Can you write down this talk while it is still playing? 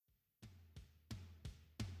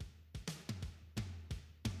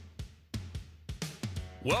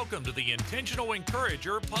Welcome to the Intentional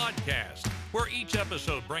Encourager podcast, where each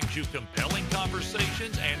episode brings you compelling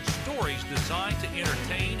conversations and stories designed to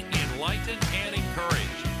entertain, enlighten, and encourage.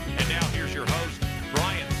 And now here's your host,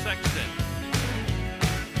 Brian Sexton.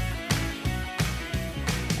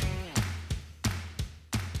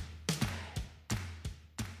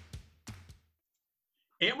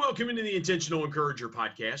 And welcome into the Intentional Encourager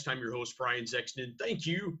podcast. I'm your host, Brian Sexton. Thank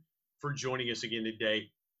you for joining us again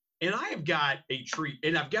today. And I have got a treat,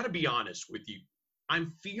 and I've got to be honest with you.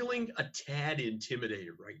 I'm feeling a tad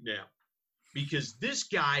intimidated right now because this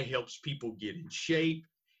guy helps people get in shape.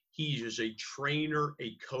 He is a trainer,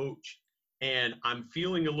 a coach, and I'm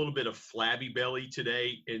feeling a little bit of flabby belly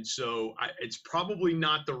today. And so it's probably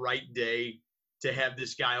not the right day to have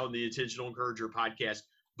this guy on the Intentional Encourager podcast,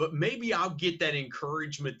 but maybe I'll get that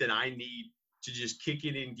encouragement that I need to just kick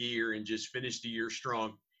it in gear and just finish the year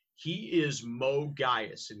strong. He is Mo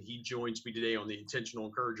Ghias, and he joins me today on the Intentional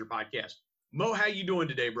Encourager podcast. Mo, how you doing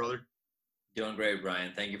today, brother? Doing great,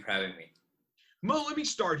 Brian. Thank you for having me. Mo, let me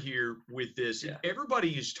start here with this. Yeah.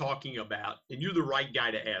 Everybody is talking about, and you're the right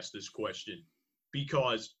guy to ask this question,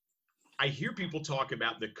 because I hear people talk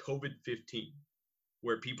about the COVID-15,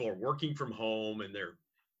 where people are working from home and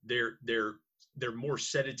they're more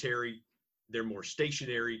sedentary, they're more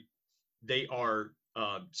stationary, they are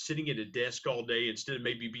sitting at a desk all day instead of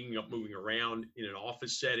maybe being up moving around in an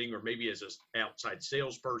office setting, or maybe as an outside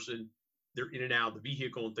salesperson, they're in and out of the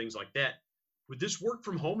vehicle and things like that. But this work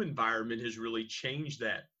from home environment has really changed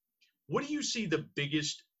that. What do you see the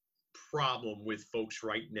biggest problem with folks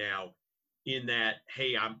right now in that,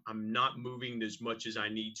 hey, I'm not moving as much as I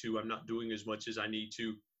need to, I'm not doing as much as I need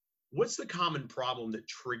to? What's the common problem that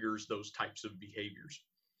triggers those types of behaviors?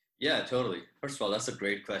 Yeah, totally. First of all, that's a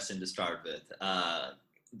great question to start with.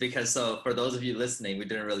 Because for those of you listening,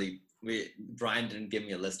 Brian didn't give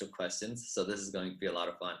me a list of questions, so this is going to be a lot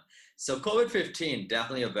of fun. So COVID-15,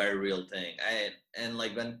 definitely a very real thing. And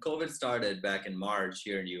when COVID started back in March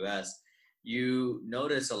here in the US, you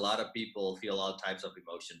notice a lot of people feel all types of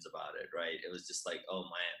emotions about it, right? It was just like, oh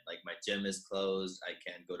man, like my gym is closed, I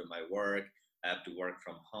can't go to my work, I have to work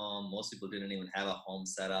from home. Most people didn't even have a home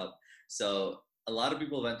set up. So a lot of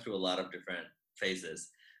people went through a lot of different phases.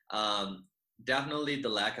 Definitely the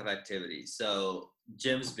lack of activity. So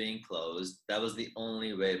gyms being closed, that was the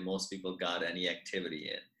only way most people got any activity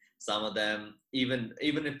in. Some of them, even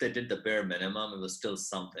if they did the bare minimum, it was still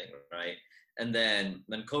something, right? And then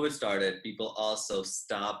when COVID started, people also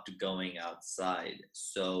stopped going outside.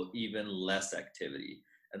 So even less activity.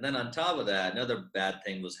 And then on top of that, another bad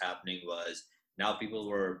thing was happening was now people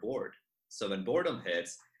were bored. So when boredom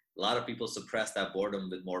hits, a lot of people suppress that boredom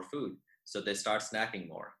with more food. So they start snacking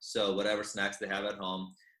more. So whatever snacks they have at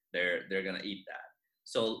home, they're going to eat that.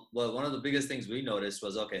 So one of the biggest things we noticed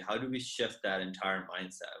was, okay, how do we shift that entire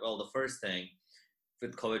mindset? Well, the first thing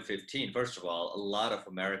with COVID-15, first of all, a lot of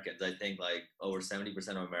Americans, I think like over 70%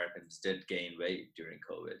 of Americans did gain weight during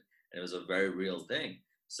COVID. And it was a very real thing.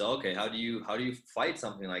 So, okay, how do you fight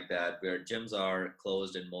something like that where gyms are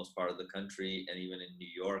closed in most part of the country, and even in New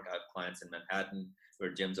York, I have clients in Manhattan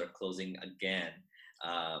where gyms are closing again.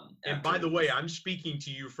 And by the way, I'm speaking to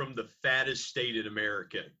you from the fattest state in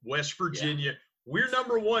America, West Virginia. Yeah. We're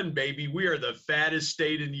number one, baby. We are the fattest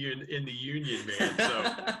state in the union, man.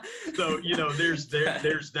 So there's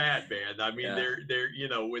that, man. I mean, they're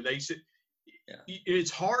when they say it's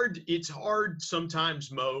hard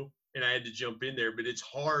sometimes, Mo. And I had to jump in there, but it's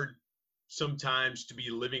hard sometimes to be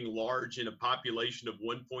living large in a population of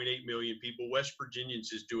 1.8 million people. West Virginians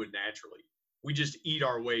just do it naturally. We just eat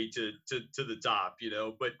our way to the top,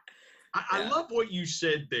 But I love what you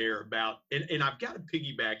said there about, and I've got to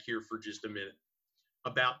piggyback here for just a minute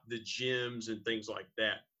about the gyms and things like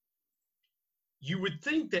that. You would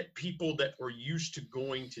think that people that were used to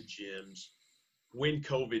going to gyms when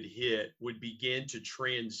COVID hit would begin to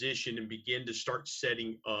transition and begin to start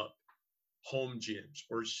setting up home gyms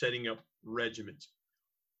or setting up regimens.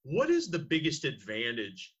 What is the biggest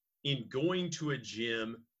advantage in going to a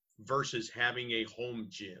gym versus having a home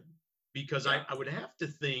gym? Because I would have to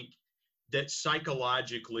think that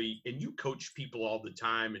psychologically, and you coach people all the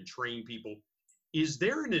time and train people, is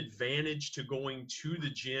there an advantage to going to the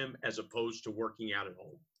gym as opposed to working out at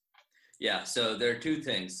home? Yeah, so there are two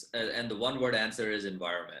things, and the one-word answer is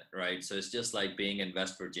environment, right? So it's just like being in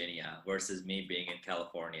West Virginia versus me being in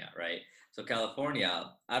California, right? So California,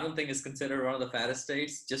 I don't think is considered one of the fattest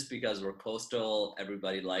states just because we're coastal,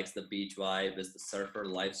 everybody likes the beach vibe, it's the surfer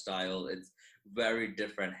lifestyle, it's very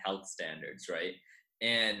different health standards, right?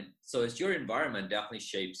 And so it's your environment definitely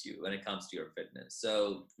shapes you when it comes to your fitness.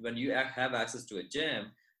 So when you have access to a gym,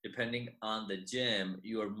 depending on the gym,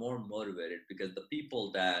 you are more motivated because the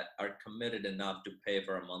people that are committed enough to pay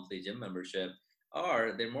for a monthly gym membership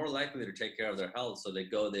they're more likely to take care of their health. So they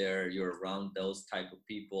go there, you're around those type of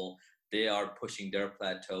people. They are pushing their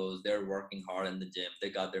plateaus, they're working hard in the gym, they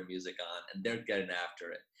got their music on and they're getting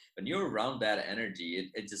after it. When you're around that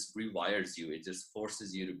energy, it just rewires you. It just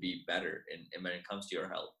forces you to be better when it comes to your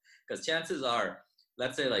health. Because chances are,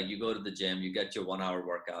 let's say like you go to the gym, you get your 1 hour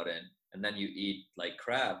workout in, and then you eat like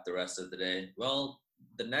crap the rest of the day. Well,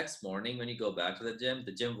 the next morning when you go back to the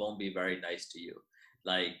gym won't be very nice to you.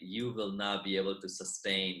 Like you will not be able to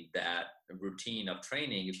sustain that routine of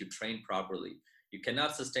training if you train properly. You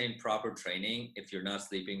cannot sustain proper training if you're not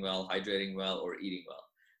sleeping well, hydrating well, or eating well.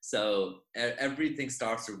 So everything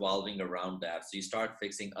starts revolving around that. So you start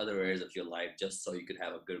fixing other areas of your life just so you could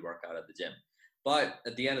have a good workout at the gym. But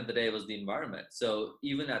at the end of the day, it was the environment. So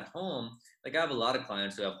even at home, like I have a lot of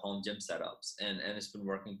clients who have home gym setups and it's been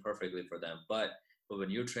working perfectly for them. But when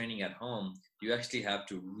you're training at home, you actually have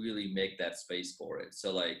to really make that space for it.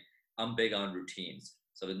 So like I'm big on routines.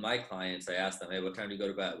 So with my clients, I ask them, hey, what time do you go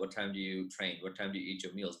to bed? What time do you train? What time do you eat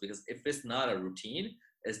your meals? Because if it's not a routine,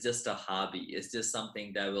 it's just a hobby. It's just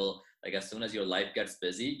something that will, like as soon as your life gets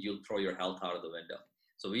busy, you'll throw your health out of the window.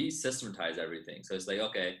 So we systematize everything. So it's like,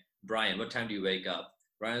 okay, Brian, what time do you wake up?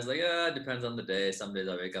 Brian's like, it depends on the day. Some days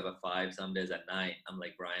I wake up at 5, some days at 9. I'm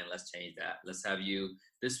like, Brian, let's change that. Let's have you,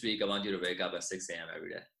 this week, I want you to wake up at 6 a.m.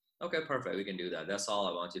 every day. Okay, perfect. We can do that. That's all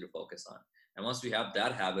I want you to focus on. And once we have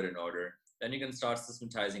that habit in order, then you can start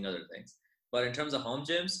systematizing other things. But in terms of home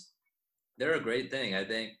gyms, they're a great thing. I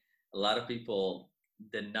think a lot of people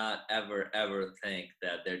did not ever think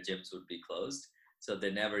that their gyms would be closed. So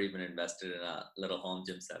they never even invested in a little home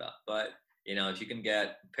gym setup. But if you can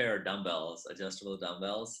get a pair of dumbbells, adjustable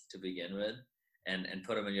dumbbells to begin with, and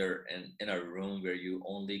put them in a room where you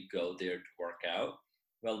only go there to work out,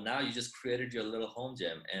 well, now you just created your little home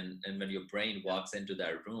gym. And when your brain walks into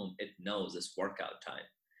that room, it knows it's workout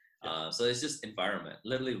time. So it's just environment.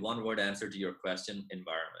 Literally one word answer to your question,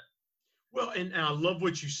 environment. Well, and I love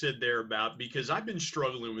what you said there about, because I've been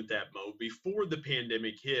struggling with that, Mo. Before the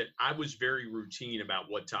pandemic hit, I was very routine about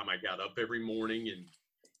what time I got up every morning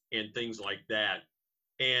and things like that.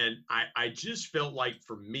 And I just felt like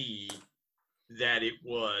for me that it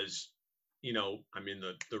was, I'm in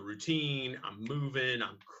the routine, I'm moving,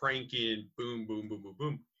 I'm cranking, boom, boom, boom, boom,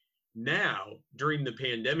 boom. Now, during the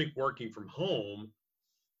pandemic, working from home,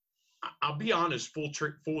 I'll be honest,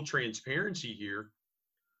 full transparency here.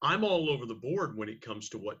 I'm all over the board when it comes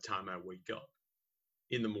to what time I wake up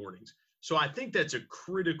in the mornings. So I think that's a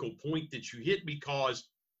critical point that you hit, because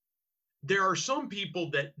there are some people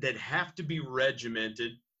that have to be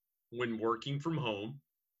regimented when working from home,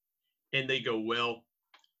 and they go, well,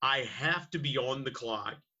 I have to be on the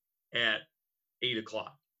clock at 8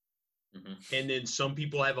 o'clock. Mm-hmm. And then some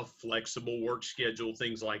people have a flexible work schedule,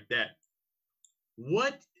 things like that.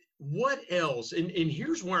 What else? And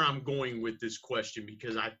here's where I'm going with this question,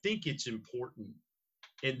 because I think it's important.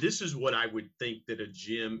 And this is what I would think that a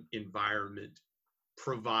gym environment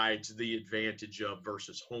provides the advantage of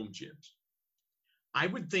versus home gyms. I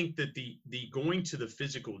would think that the going to the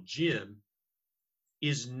physical gym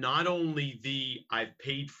is not only I've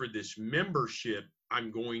paid for this membership,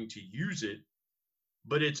 I'm going to use it,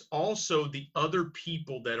 but it's also the other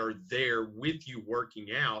people that are there with you working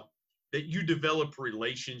out that you develop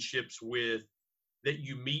relationships with, that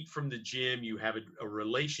you meet from the gym, you have a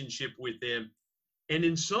relationship with them. And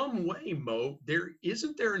in some way, Mo,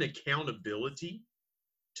 isn't there an accountability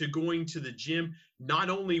to going to the gym, not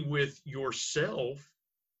only with yourself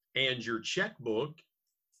and your checkbook,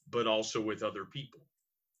 but also with other people?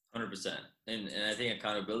 100%. And I think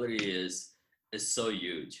accountability is so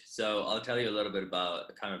huge. So I'll tell you a little bit about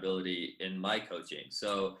accountability in my coaching.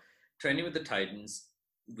 So training with the Titans,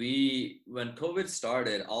 when COVID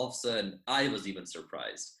started, all of a sudden, I was even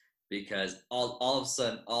surprised, because all of a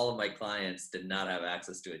sudden, all of my clients did not have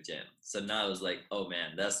access to a gym. So now I was like, oh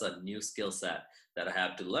man, that's a new skill set that I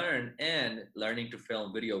have to learn, and learning to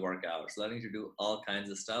film video workouts, learning to do all kinds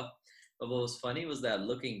of stuff. But what was funny was that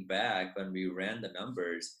looking back, when we ran the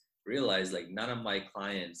numbers, realized like none of my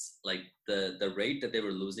clients, like the rate that they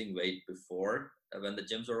were losing weight before when the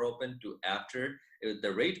gyms were open to after,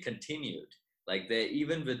 the rate continued. Like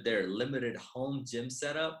even with their limited home gym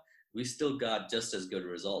setup, we still got just as good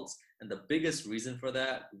results. And the biggest reason for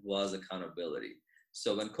that was accountability.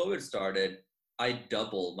 So when COVID started, I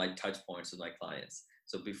doubled my touch points with my clients.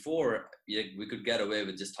 So before, we could get away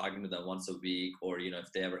with just talking to them once a week, or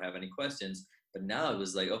if they ever have any questions. But now it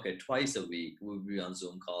was like, okay, twice a week we'll be on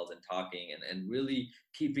Zoom calls and talking and really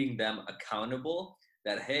keeping them accountable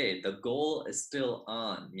that, hey, the goal is still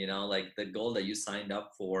on, like the goal that you signed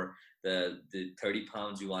up for, the 30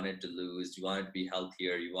 pounds you wanted to lose, you wanted to be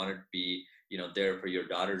healthier, you wanted to be, there for your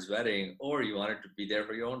daughter's wedding, or you wanted to be there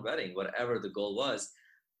for your own wedding, whatever the goal was.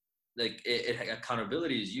 Like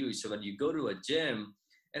accountability is huge. So when you go to a gym,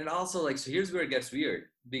 and it also like, so here's where it gets weird,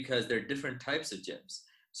 because there are different types of gyms.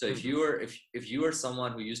 So if you are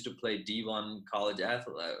someone who used to play D1 college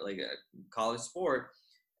athlete, like a college sport,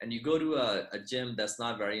 and you go to a gym that's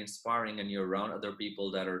not very inspiring, and you're around other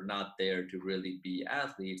people that are not there to really be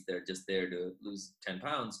athletes, they're just there to lose 10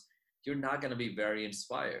 pounds, you're not going to be very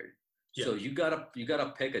inspired. Yeah. So you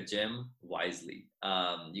gotta pick a gym wisely.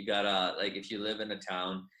 You gotta, like, if you live in a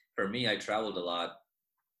town, for me, I traveled a lot,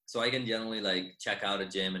 so I can generally like check out a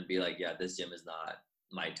gym and be like, yeah, this gym is not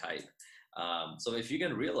my type. So if you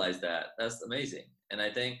can realize that, that's amazing. And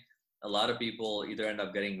I think a lot of people either end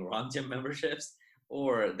up getting wrong gym memberships,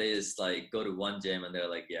 or they just like go to one gym and they're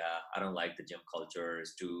like, yeah, I don't like the gym culture.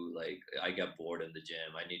 It's too, like, I get bored in the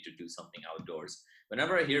gym. I need to do something outdoors.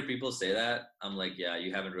 Whenever I hear people say that, I'm like, yeah,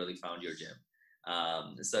 you haven't really found your gym.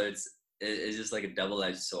 So it's just like a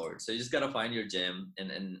double-edged sword. So you just got to find your gym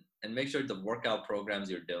and make sure the workout programs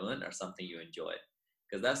you're doing are something you enjoy,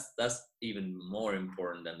 because that's even more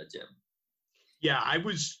important than the gym. Yeah, I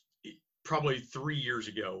was probably 3 years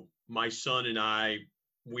ago, my son and I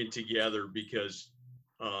went together because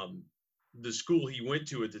the school he went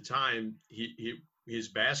to at the time, his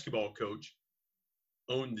basketball coach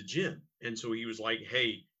owned the gym. And so he was like,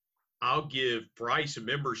 hey, I'll give Bryce a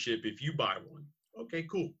membership if you buy one. Okay,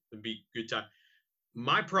 cool. It'd be a good time.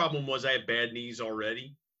 My problem was I had bad knees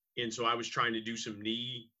already. And so I was trying to do some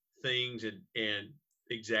knee things and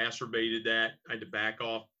exacerbated that. I had to back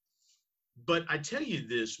off. But I tell you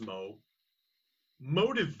this, Mo,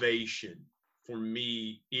 motivation for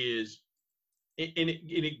me is, and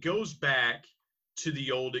it goes back to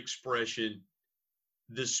the old expression,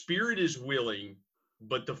 the spirit is willing,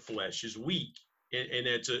 but the flesh is weak. And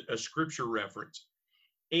that's a scripture reference.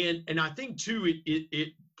 And I think too,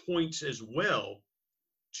 it points as well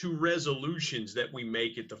to resolutions that we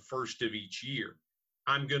make at the first of each year.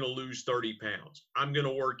 I'm going to lose 30 pounds. I'm going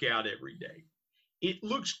to work out every day. It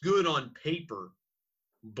looks good on paper,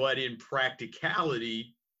 but in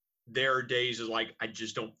practicality, there are days of like, I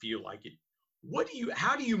just don't feel like it.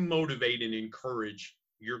 How do you motivate and encourage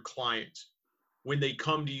your clients when they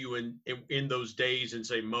come to you in those days and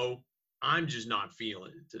say, Mo, I'm just not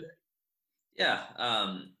feeling it today? Yeah.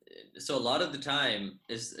 So a lot of the time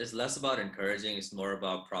it's less about encouraging, it's more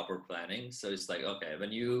about proper planning. So it's like, okay,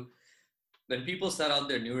 when people set out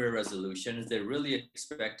their New Year resolutions, they're really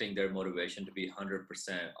expecting their motivation to be 100%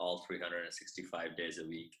 all 365 days a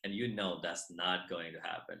week. And that's not going to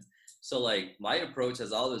happen. So like my approach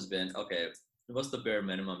has always been, okay, what's the bare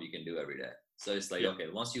minimum you can do every day? So it's like, okay,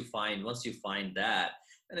 once you find that,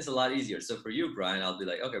 then it's a lot easier. So for you, Brian, I'll be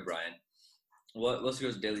like, okay, Brian, what's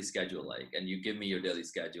your daily schedule like? And you give me your daily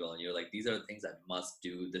schedule and you're like, these are the things I must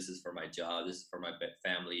do. This is for my job. This is for my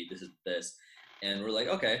family. This is this. And we're like,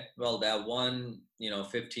 okay, well, that one,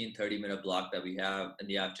 15, 30-minute block that we have in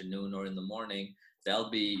the afternoon or in the morning, that'll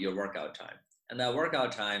be your workout time. And that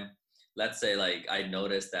workout time, let's say like I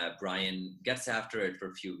noticed that Brian gets after it for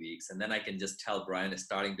a few weeks, and then I can just tell Brian is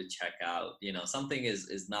starting to check out, something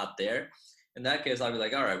is not there. In that case, I'll be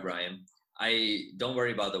like, all right, Brian, I don't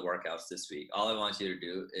worry about the workouts this week. All I want you to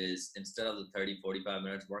do is, instead of the 30, 45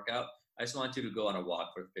 minutes workout, I just want you to go on a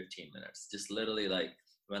walk for 15 minutes. Just literally like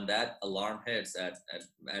when that alarm hits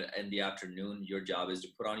in the afternoon, your job is to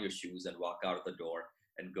put on your shoes and walk out of the door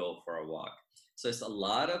and go for a walk. So it's a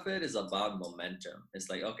lot of it is about momentum. It's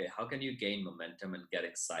like, okay, how can you gain momentum and get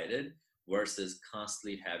excited versus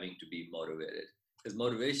constantly having to be motivated? Because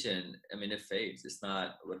motivation, it fades. It's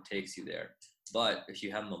not what takes you there. But if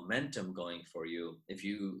you have momentum going for you, if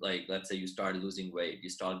you like, let's say you start losing weight, you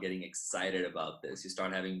start getting excited about this, you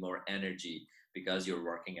start having more energy because you're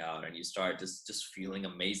working out, and you start just feeling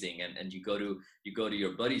amazing, and you go to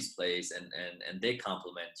your buddy's place and they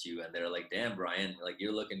compliment you and they're like, damn, Brian, like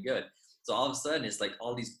you're looking good. So all of a sudden it's like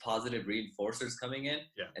all these positive reinforcers coming in,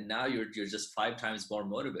 and now you're just 5 times more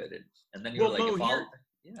motivated. And then you're like, Mo,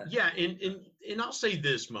 and I'll say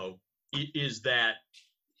this, Mo, is that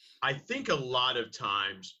I think a lot of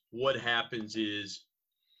times what happens is,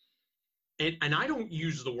 and I don't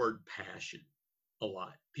use the word passion a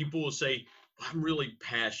lot. People will say, I'm really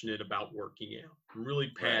passionate about working out. I'm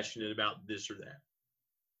really passionate about this or that.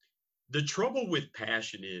 The trouble with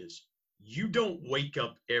passion is you don't wake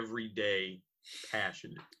up every day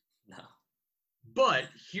passionate. No. But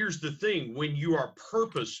here's the thing, when you are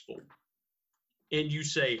purposeful and you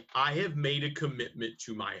say, I have made a commitment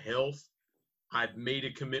to my health, I've made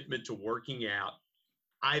a commitment to working out.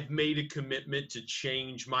 I've made a commitment to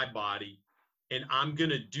change my body, and I'm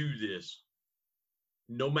going to do this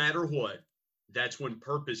no matter what. That's when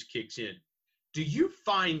purpose kicks in. Do you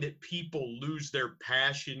find that people lose their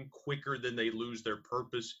passion quicker than they lose their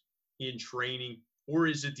purpose in training, or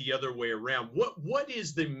is it the other way around? What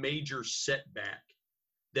is the major setback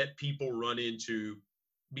that people run into?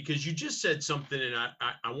 Because you just said something, and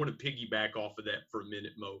I want to piggyback off of that for a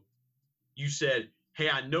minute, Mo. You said, hey,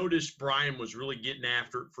 I noticed Brian was really getting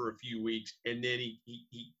after it for a few weeks, and then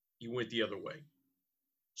he went the other way.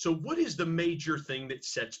 So what is the major thing that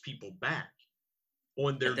sets people back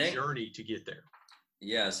on their journey to get there?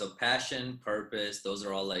 Yeah, so passion, purpose, those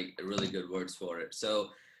are all like really good words for it. So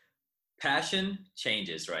passion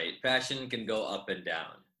changes, right? Passion can go up and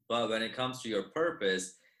down. But when it comes to your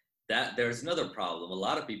purpose, that there's another problem. A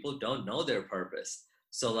lot of people don't know their purpose.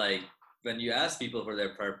 So like when you ask people for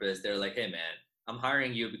their purpose, they're like, hey man, I'm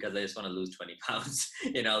hiring you because I just want to lose 20 pounds.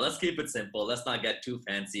 Let's keep it simple. Let's not get too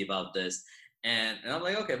fancy about this. And I'm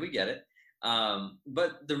like, okay, we get it.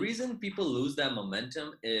 But the reason people lose that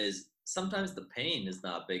momentum is sometimes the pain is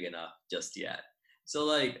not big enough just yet. So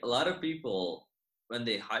like a lot of people, when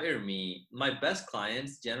they hire me, my best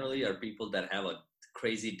clients generally are people that have a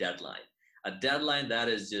crazy deadline, a deadline that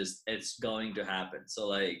is just, it's going to happen. So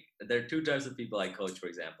like there are two types of people I coach, for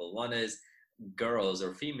example. One is girls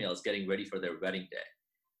or females getting ready for their wedding day.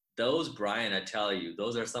 Those, Brian, I tell you,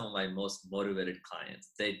 those are some of my most motivated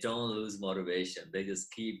clients. They don't lose motivation. They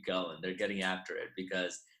just keep going. They're getting after it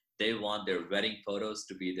because they want their wedding photos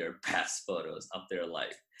to be their best photos of their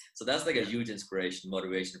life. So that's like a huge inspiration,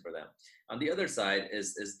 motivation for them. On the other side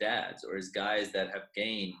is dads or is guys that have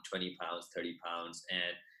gained 20 pounds, 30 pounds,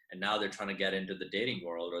 and now they're trying to get into the dating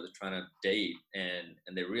world or they're trying to date and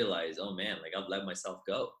they realize, oh man, like I've let myself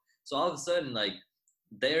go. So all of a sudden, like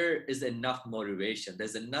there is enough motivation.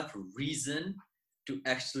 There's enough reason to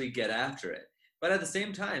actually get after it. But at the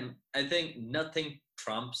same time, I think nothing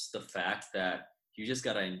trumps the fact that you just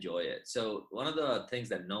got to enjoy it. So one of the things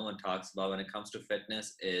that no one talks about when it comes to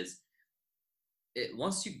fitness is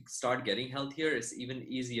once you start getting healthier, it's even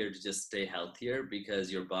easier to just stay healthier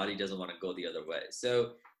because your body doesn't want to go the other way.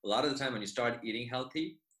 So a lot of the time when you start eating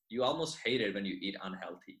healthy, you almost hate it when you eat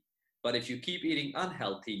unhealthy. But if you keep eating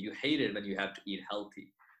unhealthy, you hate it when you have to eat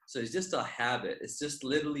healthy. So it's just a habit. It's just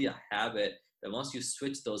literally a habit that once you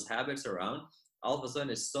switch those habits around, all of a sudden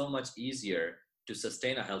it's so much easier to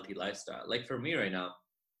sustain a healthy lifestyle. Like for me right now,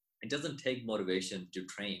 it doesn't take motivation to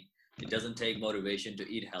train. It doesn't take motivation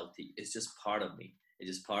to eat healthy. It's just part of me. It's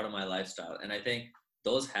just part of my lifestyle. And I think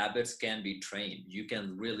those habits can be trained. You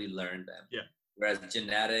can really learn them. Yeah. Whereas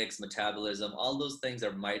genetics, metabolism, all those things they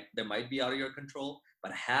might be out of your control,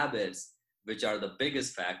 but habits, which are the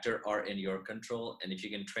biggest factor, are in your control. And if you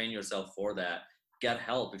can train yourself for that, get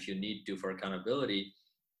help if you need to for accountability,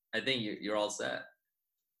 I think you're all set.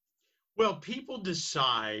 Well, people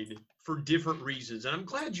decide for different reasons, and I'm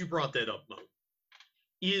glad you brought that up, Mo,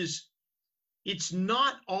 it's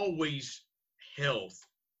not always health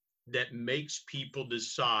that makes people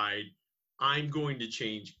decide, I'm going to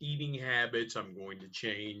change eating habits, I'm going to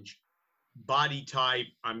change body type,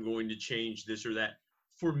 I'm going to change this or that.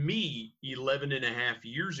 For me, 11 and a half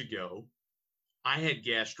years ago, I had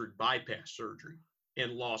gastric bypass surgery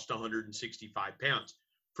and lost 165 pounds.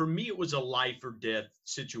 For me, it was a life or death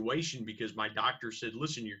situation because my doctor said,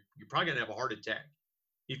 listen, you're probably going to have a heart attack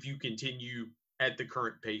if you continue at the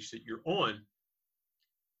current pace that you're on.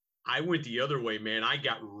 I went the other way, man. I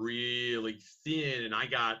got really thin and I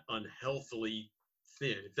got unhealthily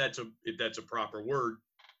thin, if that's a proper word.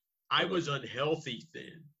 I was unhealthy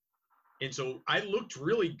thin. And so I looked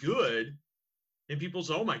really good. And people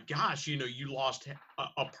say, oh my gosh, you lost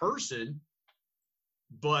a person.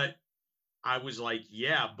 But I was like,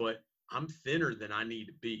 yeah, but I'm thinner than I need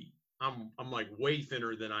to be. I'm like way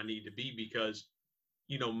thinner than I need to be because,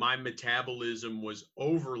 my metabolism was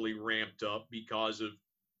overly ramped up because of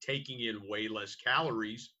taking in way less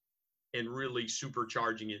calories and really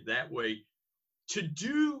supercharging it that way. To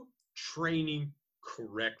do training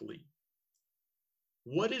correctly,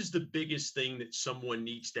 what is the biggest thing that someone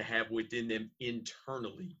needs to have within them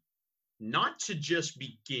internally? Not to just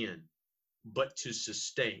begin, but to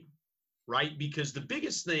sustain, right? Because the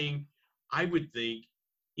biggest thing I would think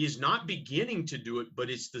is not beginning to do it, but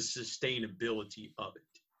it's the sustainability of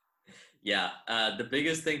it. Yeah, the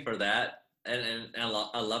biggest thing for that, and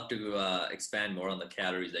I'd love to expand more on the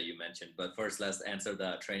calories that you mentioned, but first let's answer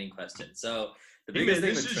the training question. So the biggest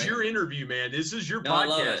thing this is your interview, man. This is your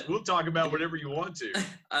podcast. We'll talk about whatever you want to.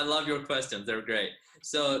 I love your questions. They're great.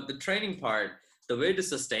 So the training part, the way to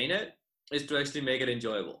sustain it is to actually make it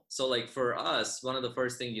enjoyable. So like for us, one of the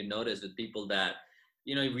first things you notice with people that,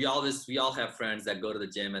 you know, we all have friends that go to the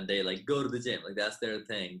gym and they like go to the gym. Like that's their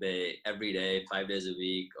thing. They every day, 5 days a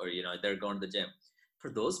week, or, you know, they're going to the gym. For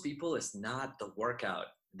those people, it's not the workout.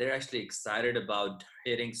 They're actually excited about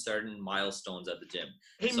hitting certain milestones at the gym.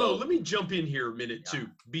 Hey, Mo, let me jump in here a minute too,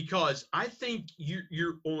 because I think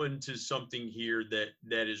you're on to something here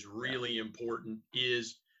that is really important.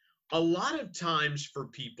 Is a lot of times for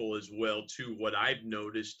people as well too, what I've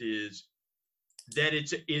noticed is that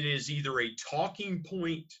it is either a talking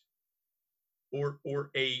point or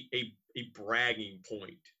a bragging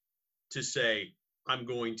point to say, I'm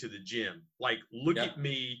going to the gym. Like, look at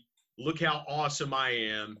me, look how awesome I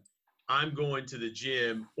am. I'm going to the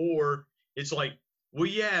gym. Or it's like, well,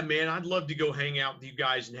 yeah, man, I'd love to go hang out with you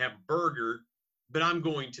guys and have a burger, but I'm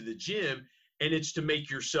going to the gym. And it's to make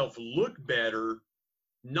yourself look better,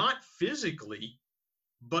 not physically,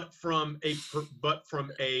 but from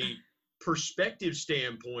a perspective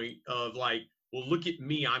standpoint of like, well, look at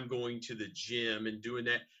me, I'm going to the gym and doing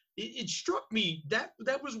that. It struck me that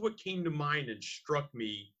was what came to mind and struck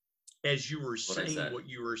me as you were saying what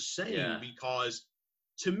you were saying, because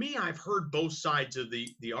to me, I've heard both sides of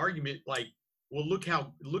the argument. Like, well, look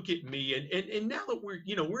at me, and now that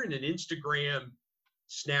we're in an Instagram,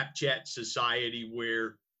 Snapchat society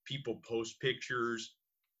where people post pictures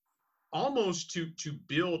almost to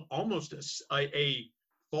build almost a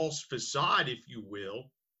false facade, if you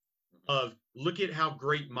will, of look at how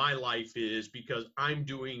great my life is because I'm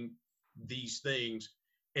doing these things.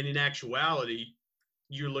 And in actuality,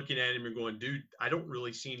 you're looking at him and going, dude, I don't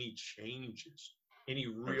really see any changes, any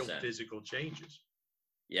real 100%. physical changes.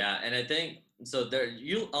 Yeah, and I think so there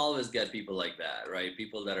you'll always get people like that, right?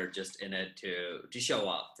 People that are just in it to show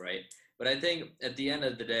off, right? But I think at the end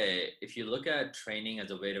of the day, if you look at training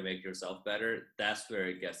as a way to make yourself better, that's where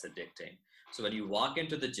it gets addicting. So when you walk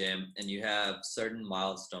into the gym and you have certain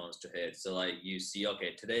milestones to hit, so like you see,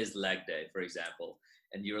 okay, today is leg day, for example,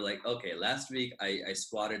 and you're like, okay, last week I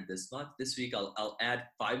squatted this much. This week I'll add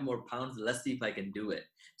 5 more pounds. Let's see if I can do it.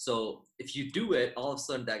 So if you do it, all of a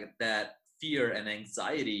sudden that fear and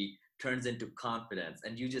anxiety turns into confidence,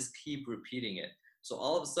 and you just keep repeating it. So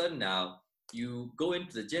all of a sudden now you go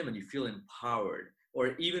into the gym and you feel empowered.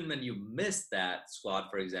 Or even when you miss that squat,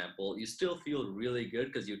 for example, you still feel really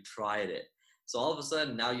good because you tried it. So all of a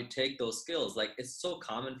sudden now you take those skills. Like it's so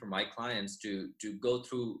common for my clients to go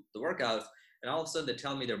through the workouts, and all of a sudden they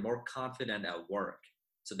tell me they're more confident at work.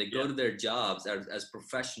 So they go to their jobs as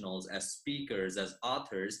professionals, as speakers, as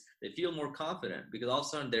authors. They feel more confident because all of a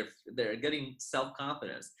sudden they're getting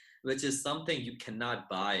self-confidence, which is something you cannot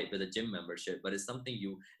buy with a gym membership, but it's something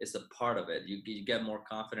it's a part of it. You get more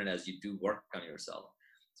confident as you do work on yourself.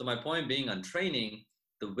 So my point being on training,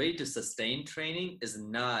 the way to sustain training is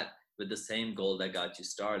not with the same goal that got you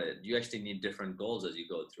started. You actually need different goals as you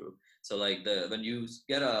go through. So like when you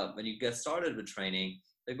get started with training,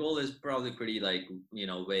 the goal is probably pretty like,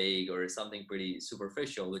 vague or something pretty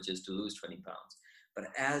superficial, which is to lose 20 pounds. But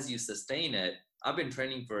as you sustain it, I've been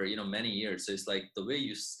training for, many years. So it's like the way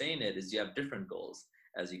you sustain it is you have different goals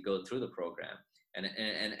as you go through the program, and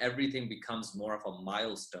everything becomes more of a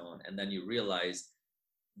milestone. And then you realize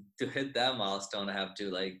to hit that milestone, I have to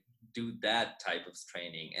like do that type of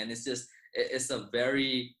training. And it's a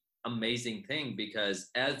very amazing thing because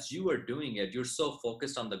as you are doing it, you're so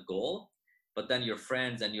focused on the goal, but then your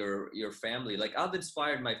friends and your family, like I've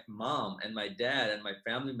inspired my mom and my dad and my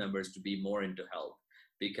family members to be more into health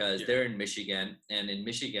because they're in Michigan, and in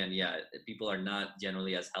Michigan, people are not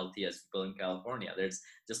generally as healthy as people in California. There's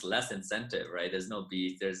just less incentive, right? There's no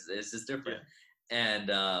beef. It's just different.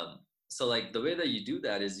 And so like the way that you do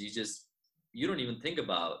that is you don't even think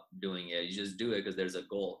about doing it. You just do it because there's a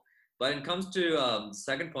goal. But when it comes to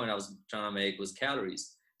second point I was trying to make was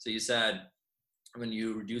calories. So you said when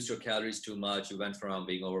you reduce your calories too much, you went from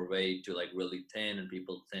being overweight to like really thin, and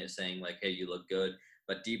people saying like, hey, you look good,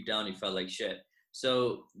 but deep down you felt like shit.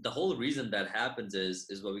 So the whole reason that happens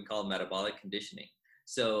is what we call metabolic conditioning.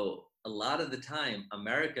 So a lot of the time,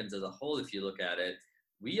 Americans as a whole, if you look at it,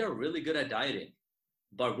 we are really good at dieting,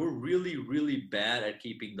 but we're really, really bad at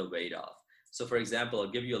keeping the weight off. So for example,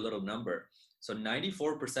 I'll give you a little number. So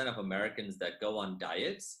 94% of Americans that go on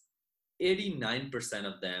diets, 89%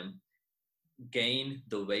 of them gain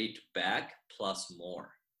the weight back plus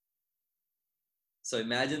more. So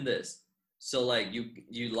imagine this. So like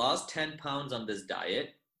you lost 10 pounds on this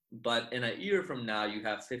diet, but in a year from now, you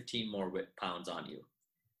have 15 more pounds on you.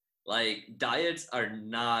 Like diets are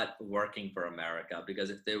not working for America, because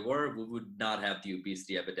if they were, we would not have the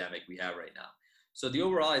obesity epidemic we have right now. So the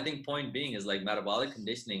overall, I think, point being is like metabolic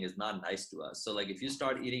conditioning is not nice to us. So like if you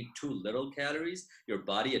start eating too little calories, your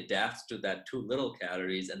body adapts to that too little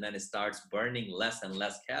calories, and then it starts burning less and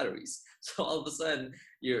less calories. So all of a sudden,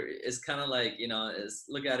 it's kind of like,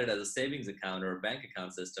 look at it as a savings account or a bank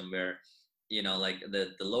account system where, like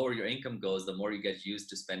the lower your income goes, the more you get used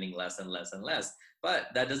to spending less and less and less. But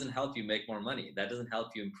that doesn't help you make more money. That doesn't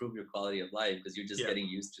help you improve your quality of life because you're just getting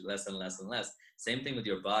used to less and less and less. Same thing with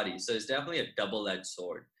your body. So it's definitely a double-edged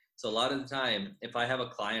sword. So a lot of the time, if I have a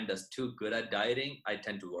client that's too good at dieting, I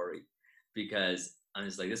tend to worry because I'm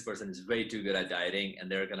just like, this person is way too good at dieting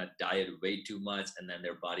and they're going to diet way too much and then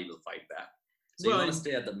their body will fight back. So you want to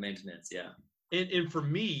stay at the maintenance. Yeah. And for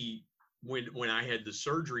me, when I had the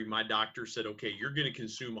surgery, my doctor said, okay, you're going to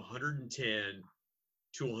consume 110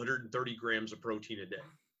 to 130 grams of protein a day.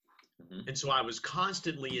 Mm-hmm. And so I was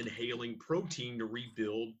constantly inhaling protein to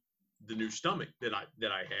rebuild the new stomach that I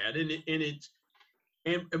had.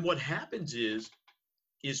 And what happens is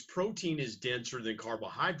protein is denser than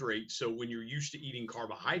carbohydrates. So when you're used to eating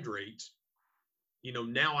carbohydrates,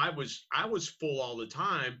 now I was full all the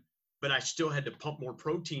time, but I still had to pump more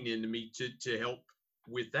protein into me to help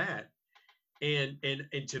with that. And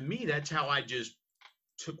to me, that's how I just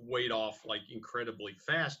took weight off like incredibly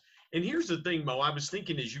fast. And here's the thing, Mo, I was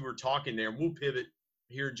thinking as you were talking there, and we'll pivot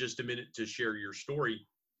here in just a minute to share your story.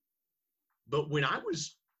 But when I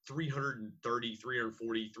was 330,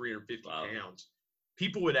 340, 350 pounds,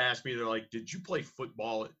 people would ask me, they're like, did you play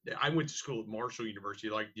football? I went to school at Marshall University.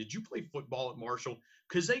 Like, did you play football at Marshall?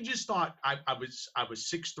 Because they just thought I was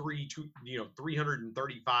 6'3",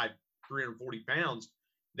 335, 340 pounds.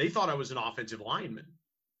 They thought I was an offensive lineman.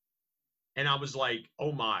 And I was like,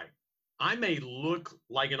 oh my, I may look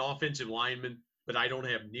like an offensive lineman, but I don't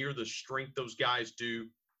have near the strength those guys do.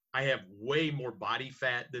 I have way more body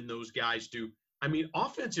fat than those guys do. I mean,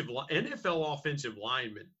 NFL offensive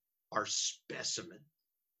linemen are specimen.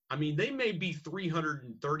 I mean, they may be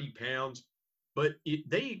 330 pounds, but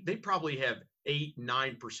they probably have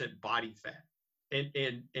 8-9% body fat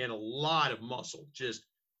and a lot of muscle, just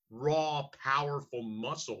raw, powerful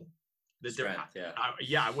muscle.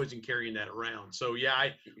 I wasn't carrying that around. So yeah,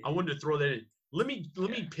 I wanted to throw that in. Let me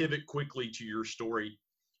pivot quickly to your story.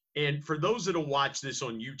 And for those that'll watch this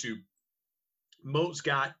on YouTube, Mo's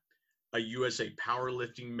got a USA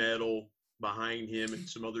powerlifting medal behind him and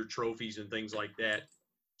some other trophies and things like that.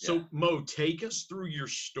 So Mo, take us through your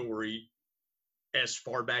story as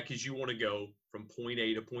far back as you want to go from point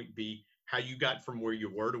A to point B, how you got from where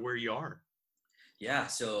you were to where you are. Yeah,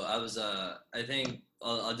 so I was, I think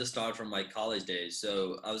I'll just start from my college days.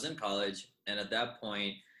 So I was in college, and at that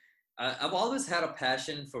point, I've always had a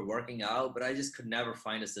passion for working out, but I just could never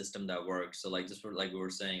find a system that worked. So like we were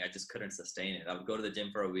saying, I just couldn't sustain it. I would go to the gym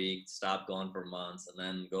for a week, stop going for months, and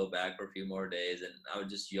then go back for a few more days, and I would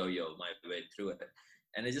just yo-yo my way through it.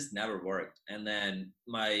 And it just never worked. And then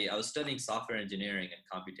I was studying software engineering and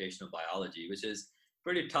computational biology, which is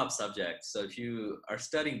pretty tough subject. So if you are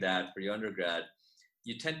studying that for your undergrad,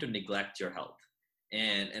 you tend to neglect your health.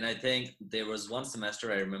 And I think there was one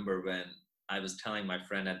semester I remember when I was telling my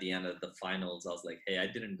friend at the end of the finals, I was like, hey, I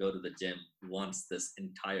didn't go to the gym once this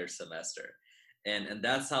entire semester. And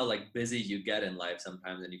that's how like busy you get in life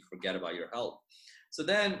sometimes, and you forget about your health. So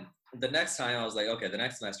then the next time I was like, okay, the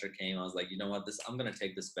next semester came, I was like, you know what, I'm going to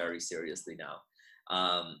take this very seriously now.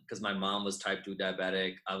 Because my mom was type 2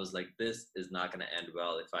 diabetic. I was like, this is not going to end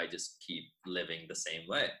well if I just keep living the same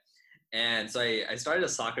way. And so I started a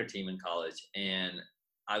soccer team in college, and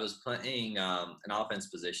I was playing an offense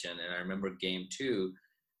position. And I remember game 2,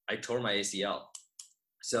 I tore my ACL.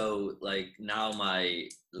 So like now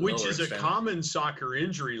which is a common soccer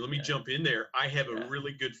injury. Let me jump in there. I have a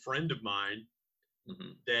really good friend of mine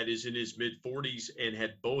that is in his mid 40s and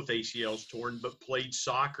had both ACLs torn, but played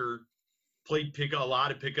soccer, played a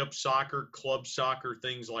lot of pickup soccer, club soccer,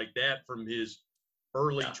 things like that from his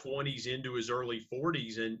early 20s into his early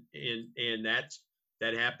 40s. And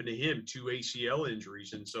that happened to him, 2 ACL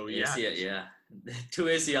injuries. And so, 2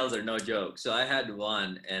 ACLs are no joke. So I had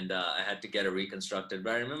one, and I had to get it reconstructed.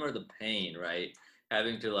 But I remember the pain, right?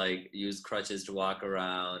 Having to like use crutches to walk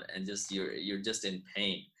around, and just you're just in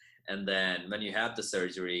pain. And then when you have the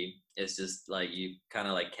surgery, it's just like you kind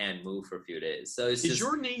of like can't move for a few days. So it's is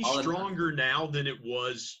your knee stronger now than it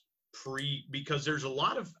was pre? Because there's a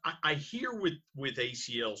lot of I hear with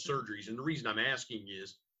ACL surgeries, and the reason I'm asking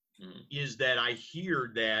is that I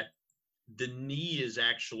hear that the knee is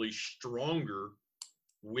actually stronger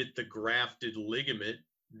with the grafted ligament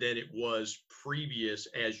than it was previous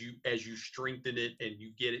as you strengthen it and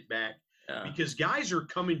you get it back. Because guys are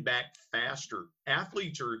coming back faster.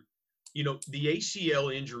 Athletes are, the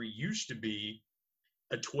ACL injury used to be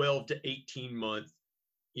a 12 to 18 month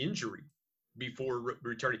injury before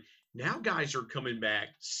returning. Now guys are coming back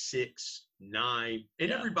 6, 9,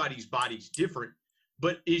 and everybody's body's different.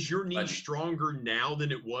 But is your knee stronger now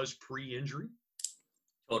than it was pre-injury?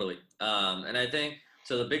 Totally. And I think,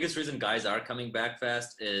 so the biggest reason guys are coming back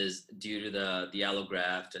fast is due to the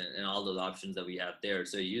allograft and all those options that we have there.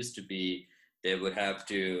 So it used to be they would have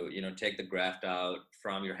to, take the graft out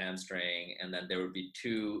from your hamstring, and then there would be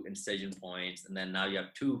 2 incision points, and then now you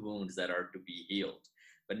have 2 wounds that are to be healed.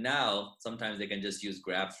 But now sometimes they can just use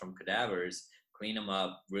grafts from cadavers, clean them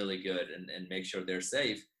up really good, and make sure they're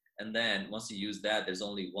safe. And then once you use that, there's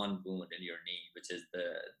only 1 wound in your knee, which is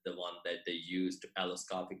the one that they use to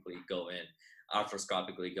alloscopically go in,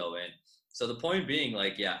 arthroscopically go in. So the point being,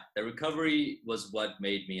 the recovery was what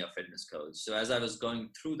made me a fitness coach. So as I was going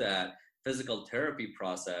through that physical therapy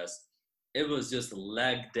process, it was just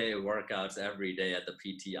leg day workouts every day at the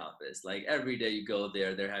PT office. Like every day you go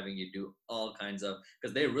there, they're having you do all kinds of,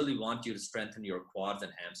 because they really want you to strengthen your quads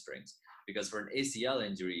and hamstrings. Because for an ACL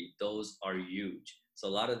injury, those are huge. So a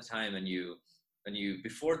lot of the time when you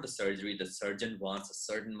before the surgery, the surgeon wants a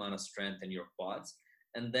certain amount of strength in your quads,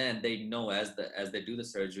 and then they know as they do the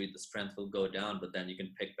surgery, the strength will go down, but then you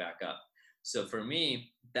can pick back up. So for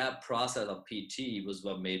me, that process of PT was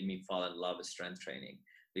what made me fall in love with strength training,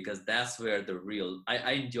 because that's where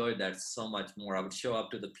I enjoyed that so much more. I would show up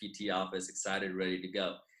to the PT office excited, ready to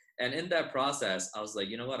go. And in that process, I was like,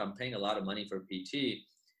 you know what, I'm paying a lot of money for PT.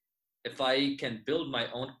 If I can build my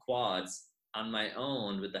own quads on my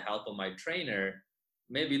own with the help of my trainer,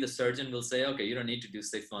 maybe the surgeon will say, okay, you don't need to do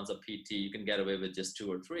 6 months of PT. You can get away with just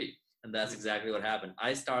 2 or 3. And that's exactly what happened.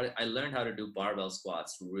 I learned how to do barbell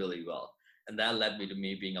squats really well. And that led me to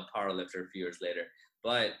me being a power lifter a few years later.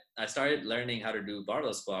 But I started learning how to do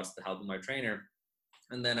barbell squats with the help of my trainer.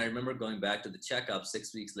 And then I remember going back to the checkup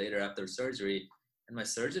 6 weeks later after surgery, and my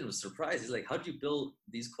surgeon was surprised. He's like, how'd you build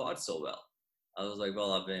these quads so well? I was like,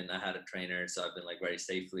 well, I had a trainer, so I've been like very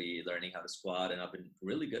safely learning how to squat, and I've been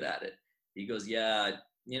really good at it. He goes, yeah,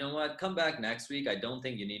 you know what? Come back next week. I don't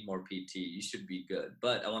think you need more PT. You should be good,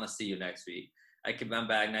 but I want to see you next week. I come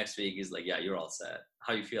back next week. He's like, yeah, you're all set.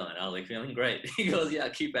 How you feeling? I was like, feeling great. He goes, yeah,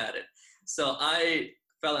 keep at it. So I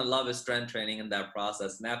fell in love with strength training in that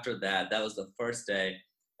process. And after that was the first day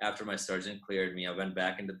after my surgeon cleared me. I went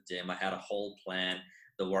back into the gym. I had a whole plan,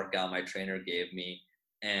 the workout my trainer gave me.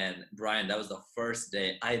 And Brian, that was the first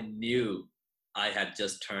day I knew I had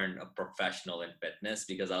just turned a professional in fitness,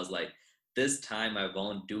 because I was like, this time I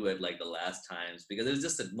won't do it like the last times, because it was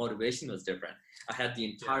just the motivation was different. I had the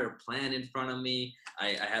entire plan in front of me.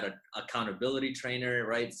 I had an accountability trainer,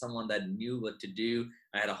 right? Someone that knew what to do.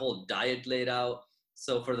 I had a whole diet laid out.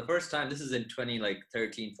 So for the first time, this is in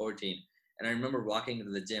 2013, 14. And I remember walking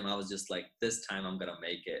into the gym, I was just like, this time I'm going to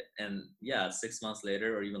make it. And yeah, 6 months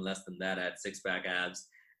later, or even less than that, I had 6-pack abs.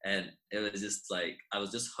 And it was just like, I was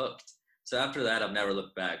just hooked. So after that, I've never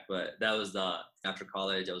looked back. But that was after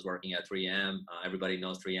college, I was working at 3M. Everybody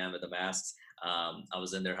knows 3M with the masks. I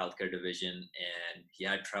was in their healthcare division, and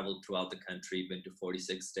I traveled throughout the country, been to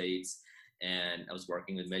 46 states. And I was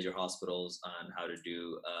working with major hospitals on how to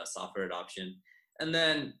do software adoption. And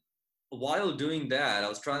then while doing that, I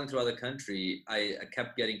was traveling throughout the country. I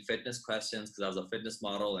kept getting fitness questions because I was a fitness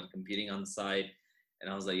model and competing on the side.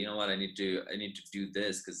 And I was like, you know what, I need to do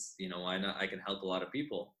this because, why not? I can help a lot of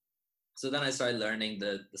people. So then I started learning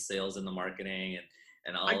the sales and the marketing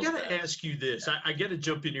and all. I got to ask you this. Yeah. I got to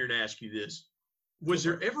jump in here and ask you this. Was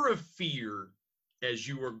there ever a fear as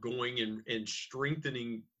you were going and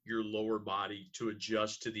strengthening your lower body to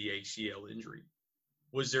adjust to the ACL injury?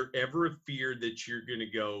 Was there ever a fear that you're going to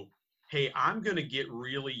go, hey, I'm going to get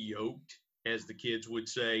really yoked, as the kids would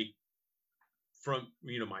say, from,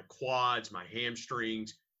 my quads, my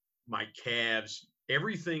hamstrings, my calves,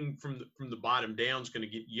 everything from the bottom down is going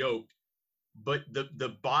to get yoked, but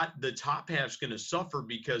the top half's going to suffer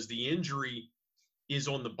because the injury is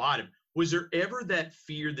on the bottom. Was there ever that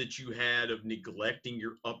fear that you had of neglecting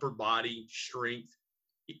your upper body strength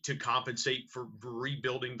to compensate for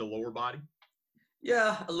rebuilding the lower body?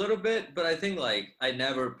 Yeah, a little bit, but I think I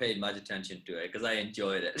never paid much attention to it because I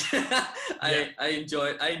enjoyed it. I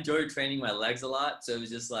enjoyed training my legs a lot. So it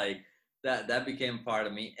was just like that became part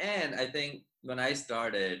of me. And I think when I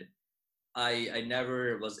started, I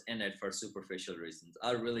never was in it for superficial reasons.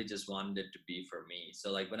 I really just wanted it to be for me.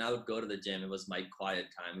 So when I would go to the gym, it was my quiet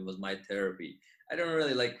time. It was my therapy. I don't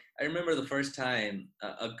really I remember the first time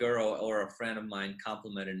a girl or a friend of mine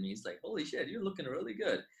complimented me. He's like, holy shit, you're looking really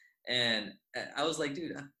good. And I was like,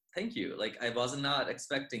 dude, thank you. I was not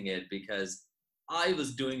expecting it because I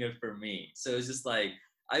was doing it for me. So it's just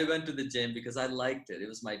I went to the gym because I liked it. It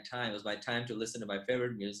was my time. It was my time to listen to my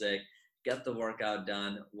favorite music, get the workout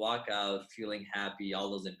done, walk out feeling happy, all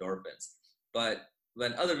those endorphins. But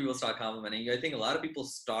when other people start complimenting you, I think a lot of people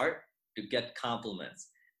start to get compliments.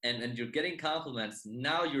 And you're getting compliments,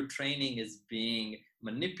 now your training is being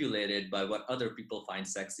manipulated by what other people find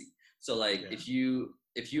sexy. So like if you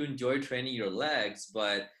enjoy training your legs,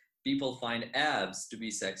 but people find abs to be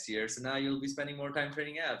sexier, so now you'll be spending more time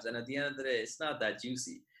training abs. And at the end of the day, it's not that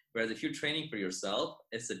juicy. Whereas if you're training for yourself,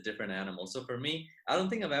 it's a different animal. So for me, I don't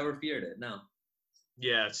think I've ever feared it. No.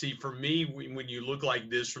 Yeah. See, for me, when you look like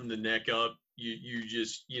this from the neck up, you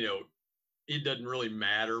just, it doesn't really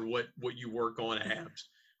matter what you work on, abs,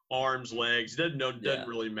 arms, legs, doesn't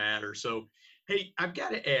really matter. So, hey, I've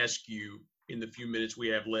got to ask you in the few minutes we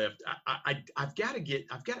have left, I've got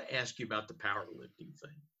to ask you about the powerlifting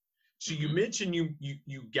thing. So you mentioned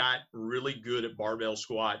you got really good at barbell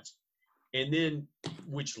squats, and then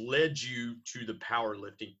which led you to the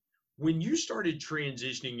powerlifting. When you started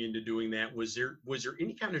transitioning into doing that, was there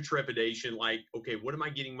any kind of trepidation, like, okay, what am I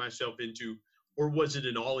getting myself into? Or was it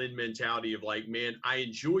an all-in mentality of like, man, I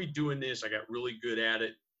enjoy doing this, I got really good at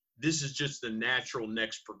it, this is just the natural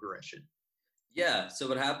next progression? Yeah, so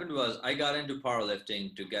what happened was I got into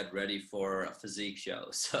powerlifting to get ready for a physique show.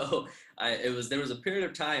 So there was a period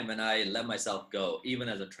of time when I let myself go, even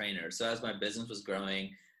as a trainer. So as my business was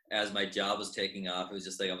growing, as my job was taking off, it was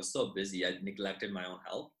just like I was so busy, I neglected my own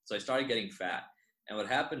health. So I started getting fat. And what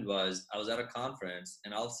happened was I was at a conference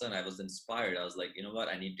and all of a sudden I was inspired. I was like, you know what,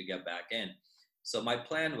 I need to get back in. So my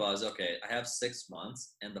plan was, okay, I have 6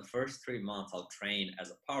 months, and the first 3 months I'll train as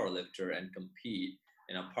a powerlifter and compete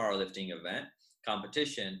in a powerlifting event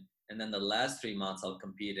competition, and then the last 3 months I'll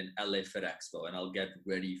compete in LA Fit Expo and I'll get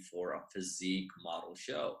ready for a physique model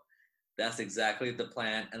show. That's exactly the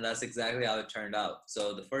plan, and that's exactly how it turned out.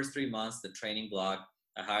 So the first 3 months, the training block,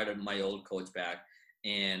 I hired my old coach back,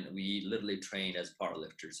 and we literally trained as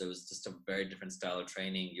powerlifters. So it was just a very different style of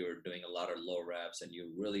training. You were doing a lot of low reps and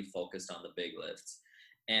you really focused on the big lifts.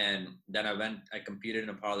 And then I competed in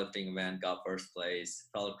a powerlifting event, got first place,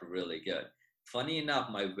 felt really good. Funny enough,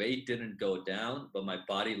 my weight didn't go down, but my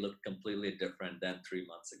body looked completely different than 3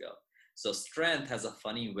 months ago. So strength has a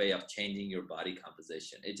funny way of changing your body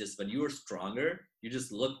composition. It just, when you are stronger, you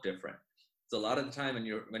just look different. So a lot of the time when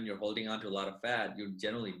you're holding on to a lot of fat, you're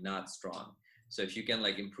generally not strong. So if you can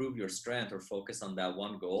like improve your strength or focus on that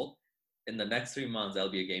one goal, in the next 3 months, that'll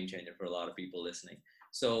be a game changer for a lot of people listening.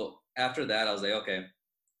 So after that, I was like, okay,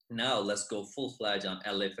 now let's go full-fledged on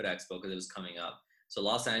LA Fit Expo because it was coming up. So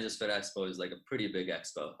Los Angeles Fit Expo is like a pretty big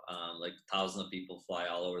expo. Like thousands of people fly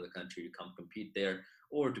all over the country to come compete there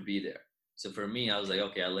or to be there. So for me, I was like,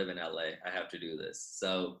 okay, I live in LA. I have to do this.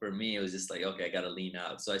 So for me, it was just like, okay, I got to lean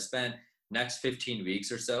out. So I spent next 15 weeks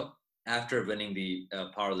or so after winning the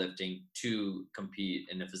powerlifting to compete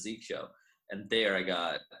in a physique show. And there I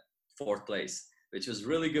got 4th place, which was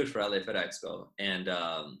really good for LA Fit Expo. And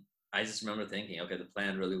I just remember thinking, okay, the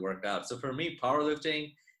plan really worked out. So for me,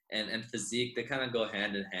 powerlifting and physique, they kind of go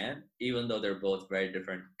hand in hand, even though they're both very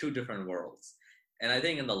different, 2 different worlds. And I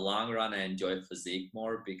think in the long run, I enjoy physique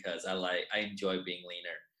more because I enjoy being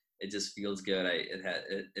leaner. It just feels good.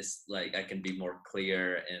 It's like I can be more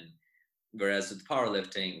clear. And whereas with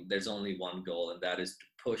powerlifting, there's only one goal, and that is to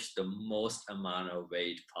push the most amount of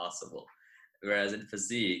weight possible. Whereas in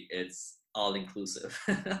physique, it's all inclusive.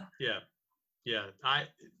 Yeah. I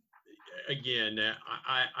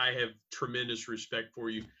have tremendous respect for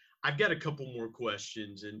you. I've got a couple more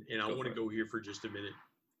questions, and I want to go here for just a minute.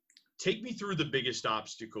 Take me through the biggest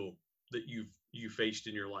obstacle that you faced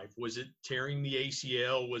in your life. Was it tearing the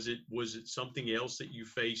ACL? Was it something else that you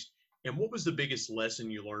faced? And what was the biggest lesson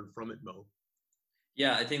you learned from it, Mo?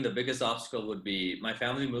 Yeah, I think the biggest obstacle would be my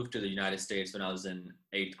family moved to the United States when I was in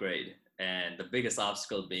 8th grade. And the biggest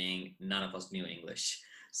obstacle being none of us knew English.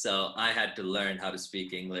 So I had to learn how to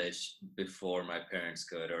speak English before my parents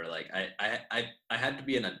could, or like I had to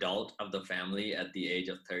be an adult of the family at the age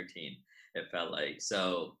of 13. It felt like.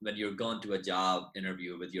 So when you're going to a job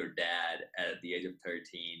interview with your dad at the age of 13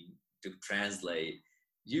 to translate,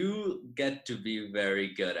 you get to be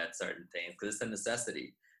very good at certain things because it's a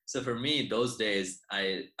necessity. So for me, those days,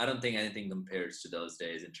 I don't think anything compares to those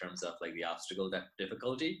days in terms of like the obstacle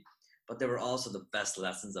difficulty, but they were also the best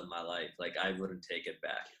lessons of my life. Like I wouldn't take it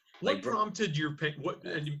back. What prompted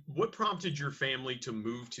your family to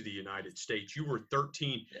move to the United States? You were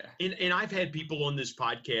 13, and I've had people on this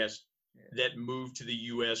podcast that moved to the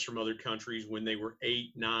U.S. from other countries when they were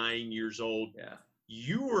 8, 9 years old. Yeah.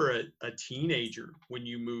 You were a teenager when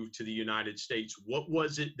you moved to the United States. What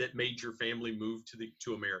was it that made your family move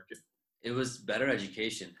to America? It was better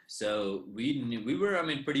education. So we were, I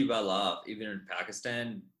mean, pretty well off, even in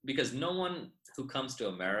Pakistan, because no one who comes to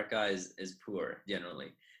America is poor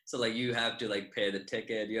generally. So like you have to like pay the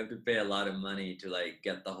ticket, you have to pay a lot of money to like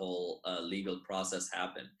get the whole legal process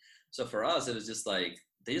happen. So for us, it was just like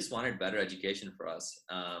they just wanted better education for us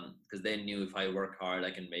because they knew if I work hard,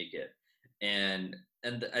 I can make it. And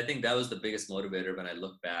I think that was the biggest motivator when I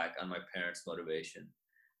look back on my parents' motivation.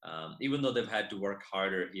 Even though they've had to work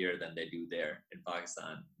harder here than they do there in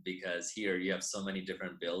Pakistan, because here you have so many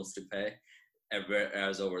different bills to pay.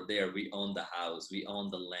 Whereas over there, we own the house, we own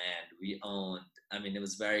the land, we owned. I mean,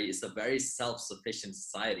 it's a very self-sufficient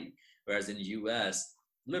society. Whereas in US,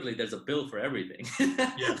 literally, there's a bill for everything.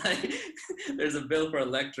 Yeah. Like, there's a bill for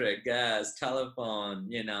electric, gas, telephone,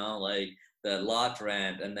 like the lot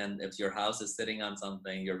rent, and then if your house is sitting on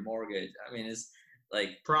something, your mortgage. I mean, it's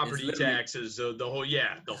like Property taxes, the whole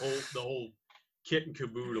kit and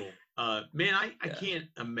caboodle. Man, I can't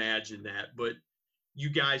imagine that, but you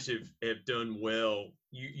guys have done well.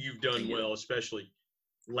 You've done well, especially.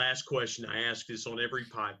 Last question, I ask this on every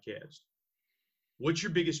podcast. What's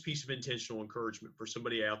your biggest piece of intentional encouragement for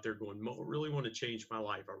somebody out there going, Mo, I really want to change my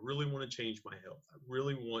life. I really want to change my health. I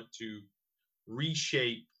really want to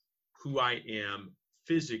reshape who I am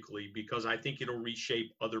physically because I think it'll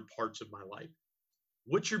reshape other parts of my life.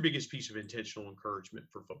 What's your biggest piece of intentional encouragement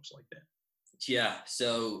for folks like that? Yeah.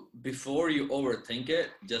 So before you overthink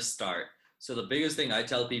it, just start. So the biggest thing I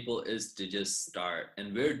tell people is to just start.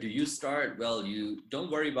 And where do you start? Well, you don't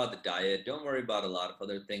worry about the diet. Don't worry about a lot of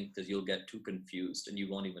other things because you'll get too confused and you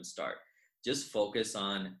won't even start. Just focus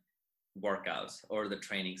on workouts or the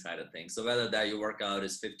training side of things. So whether that your workout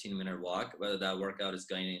is 15-minute walk, whether that workout is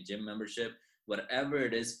going in a gym membership, whatever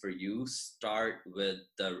it is for you, start with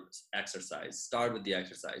the exercise. Start with the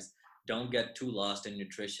exercise. Don't get too lost in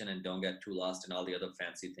nutrition and don't get too lost in all the other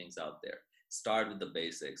fancy things out there. Start with the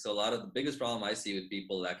basics. So a lot of the biggest problem I see with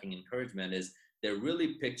people lacking encouragement is they're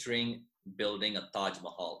really picturing building a Taj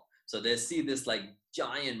Mahal. So they see this like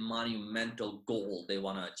giant monumental goal they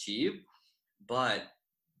want to achieve, but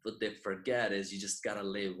what they forget is you just got to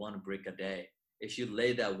lay one brick a day. If you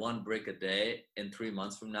lay that one brick a day, in 3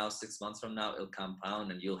 months from now, 6 months from now, it'll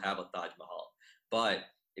compound and you'll have a Taj Mahal. But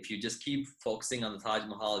if you just keep focusing on the Taj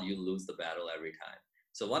Mahal, you lose the battle every time.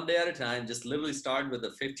 So one day at a time, just literally start with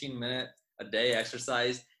a 15-minute a day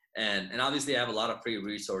exercise. And obviously I have a lot of free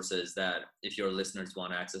resources that if your listeners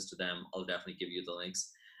want access to them, I'll definitely give you the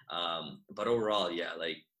links. But overall, yeah,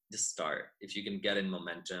 like just start. If you can get in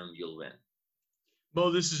momentum, you'll win. Mo,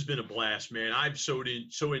 this has been a blast, man. I've so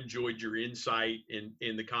enjoyed your insight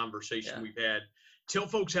in the conversation we've had. Tell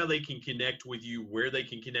folks how they can connect with you, where they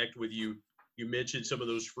can connect with you. You mentioned some of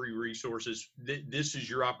those free resources. This is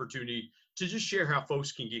your opportunity to just share how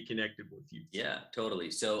folks can get connected with you. Yeah, totally.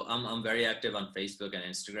 So I'm very active on Facebook and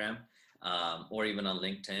Instagram, or even on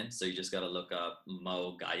LinkedIn. So you just got to look up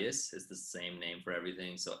Mo Ghias. It's the same name for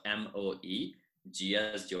everything. So MOE. G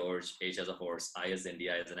as George, H as a horse, I as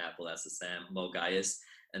India, as an apple, as a Sam, Mo Ghias.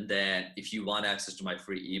 And then if you want access to my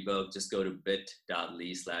free ebook, just go to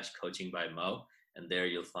bit.ly/coaching by Mo. And there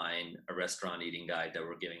you'll find a restaurant eating guide that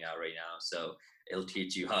we're giving out right now. So it'll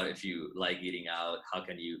teach you how, if you like eating out, how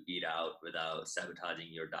can you eat out without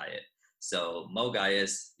sabotaging your diet. So Mo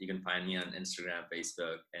Ghias, you can find me on Instagram,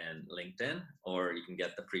 Facebook, and LinkedIn, or you can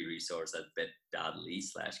get the free resource at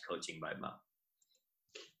bit.ly/coaching by Mo.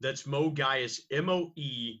 That's Mo Ghias,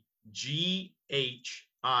 MOEGHIAS,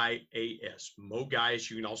 Mo Ghias.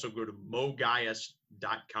 You can also go to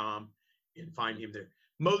moghias.com and find him there.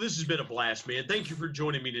 Mo, this has been a blast, man. Thank you for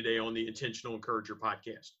joining me today on the Intentional Encourager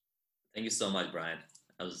podcast. Thank you so much, Brian.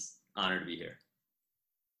 I was honored to be here.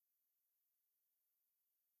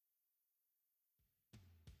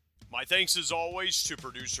 My thanks as always to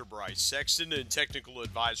producer Bryce Sexton and technical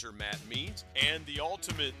advisor Matt Means. And the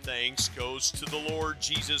ultimate thanks goes to the Lord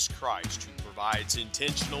Jesus Christ, who provides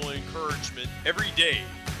intentional encouragement every day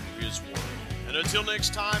through His Word. And until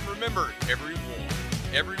next time, remember, everyone,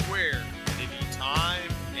 everywhere, at any time,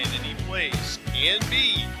 and any place can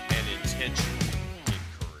be